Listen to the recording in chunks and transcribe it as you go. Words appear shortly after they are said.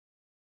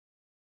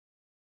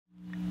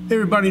Hey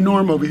everybody,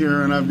 Norm over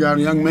here, and I've got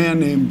a young man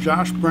named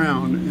Josh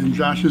Brown, and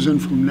Josh is in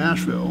from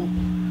Nashville.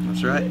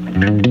 That's right.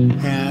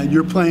 And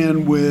you're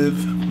playing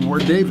with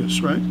Ward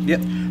Davis, right? Yep.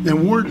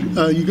 And Ward,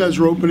 you guys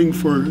are opening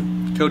for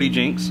Cody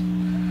Jinks.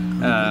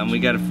 We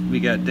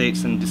got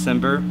dates in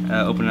December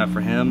opening up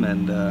for him,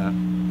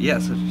 and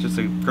yes, it's just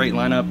a great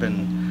lineup,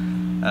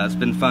 and it's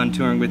been fun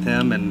touring with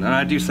him. And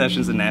I do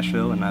sessions in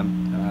Nashville, and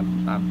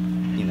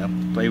I'm you know,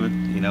 play with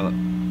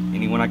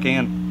anyone I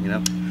can, you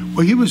know.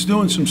 Well, he was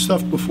doing some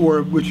stuff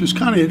before, which is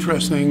kind of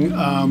interesting.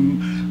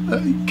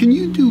 Can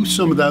you do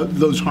some of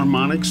those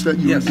harmonics that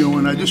you were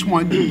doing? I just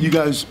want you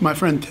guys, my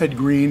friend Ted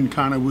Green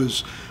kind of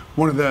was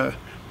one of the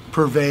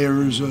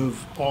purveyors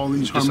of all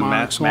these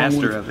harmonics. Just a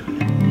master of it.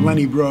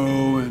 Lenny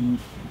Bro and,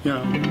 you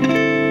know,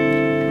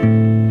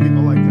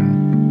 people like that.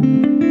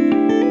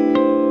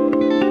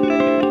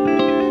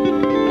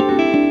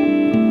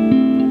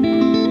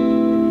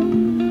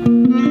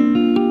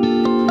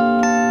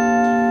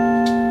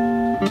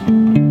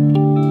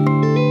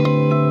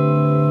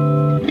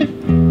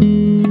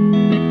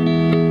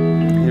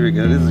 Here we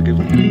go, this is a good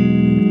one.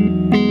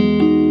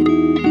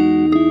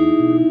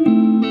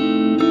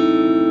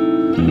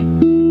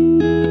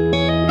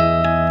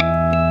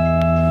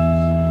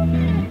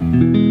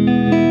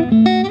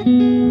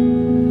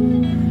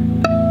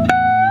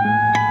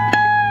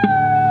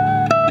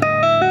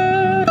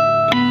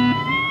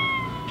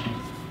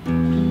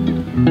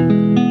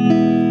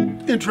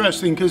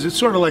 Interesting, because it's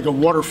sort of like a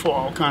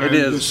waterfall kind of. It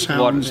is. This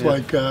sounds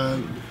like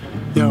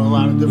you know, a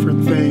lot of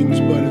different things,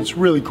 but it's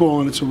really cool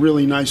and it's a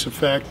really nice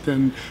effect.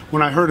 And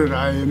when I heard it,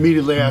 I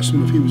immediately asked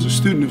him if he was a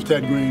student of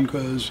Ted Green,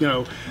 because you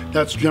know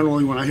that's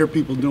generally when I hear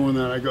people doing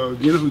that, I go,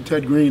 "Do you know who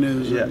Ted Green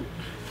is?" Yeah. And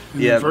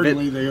Yeah.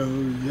 inadvertently they go,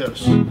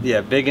 "Yes."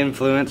 Yeah, big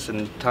influence,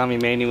 and Tommy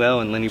Manuel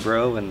and Lenny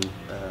Bro and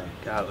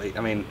golly,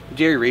 I mean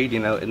Jerry Reed, you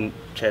know, and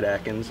Chet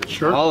Atkins. And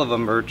sure. All of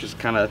them are just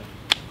kind of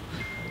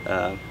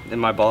in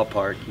my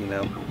ballpark, you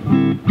know.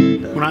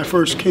 When I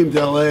first came to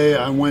LA,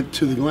 I went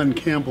to the Glenn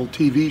Campbell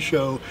TV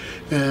show,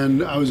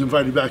 and I was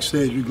invited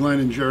backstage with Glenn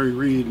and Jerry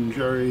Reed, and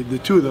Jerry, the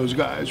two of those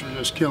guys were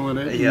just killing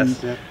it.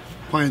 Yes. And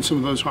playing some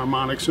of those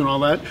harmonics and all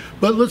that.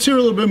 But let's hear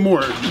a little bit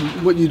more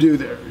what you do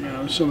there. You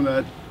know, some of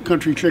that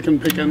country chicken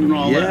picking and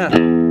all that.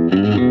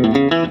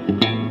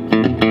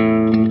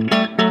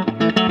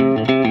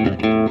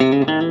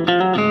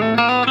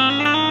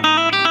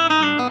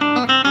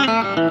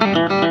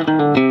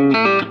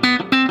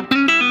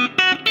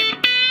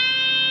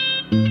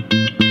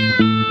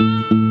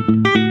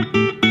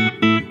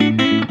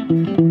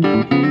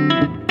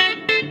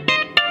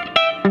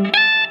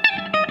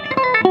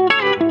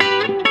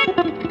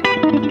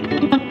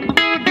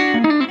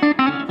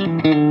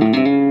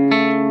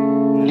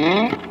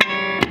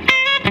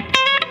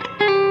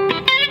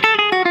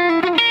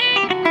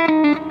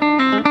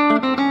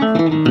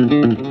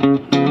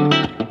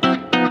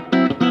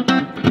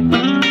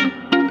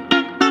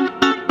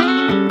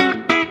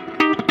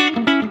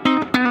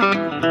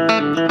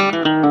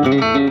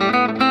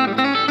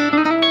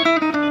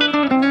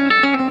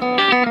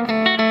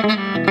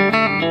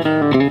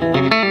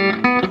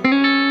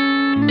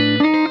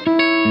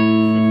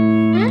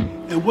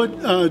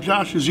 What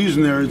Josh is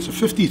using there, it's a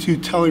 52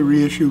 Tele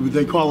reissue, but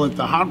they call it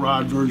the Hot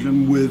Rod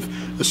version with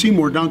a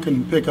Seymour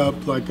Duncan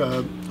pickup, like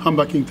a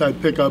humbucking type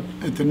pickup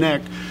at the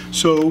neck.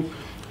 So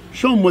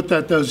show them what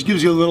that does. It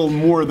gives you a little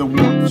more of the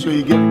warmth, so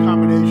you get a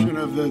combination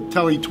of the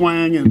Tele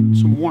twang and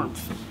some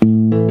warmth.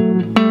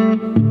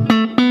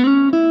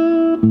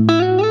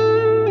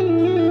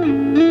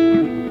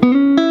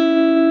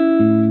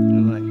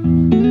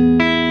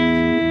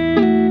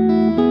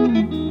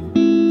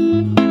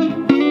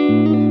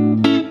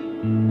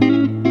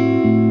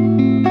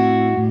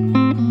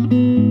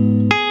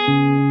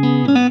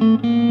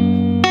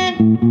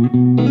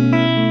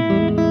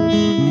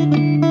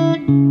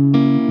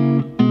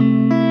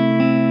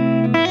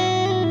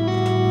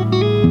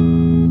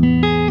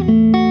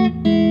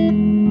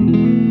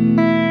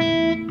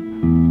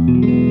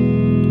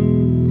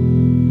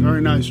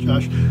 Nice,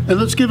 Josh. And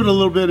let's give it a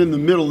little bit in the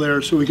middle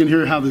there so we can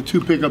hear how the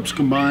two pickups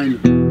combine.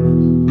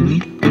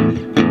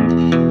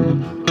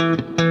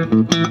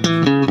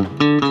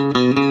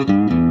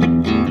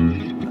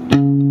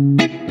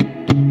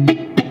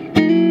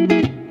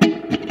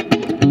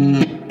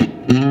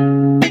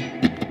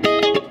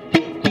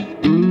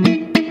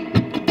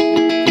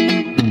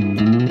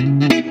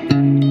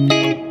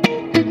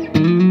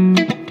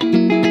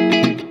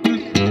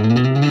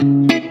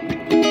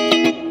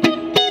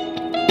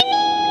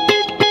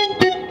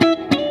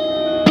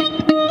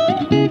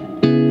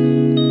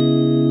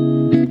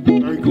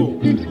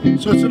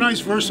 So it's a nice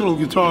versatile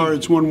guitar.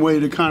 It's one way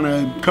to kind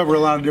of cover a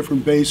lot of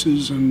different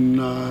bases and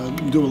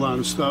do a lot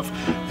of stuff.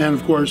 And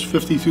of course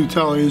 52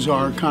 Teles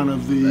are kind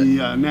of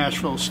the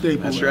Nashville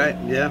staple. That's right,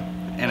 yeah.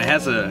 And it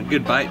has a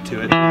good bite to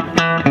it.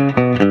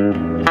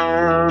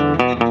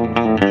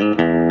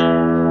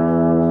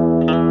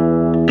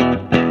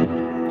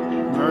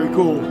 Very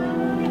cool.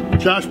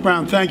 Josh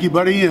Brown, thank you,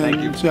 buddy. And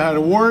thank you. Say hi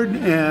to Ward,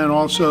 and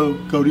also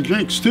Cody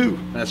Jinks too.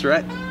 That's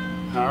right.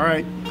 All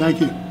right,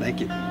 thank you. Thank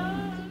you.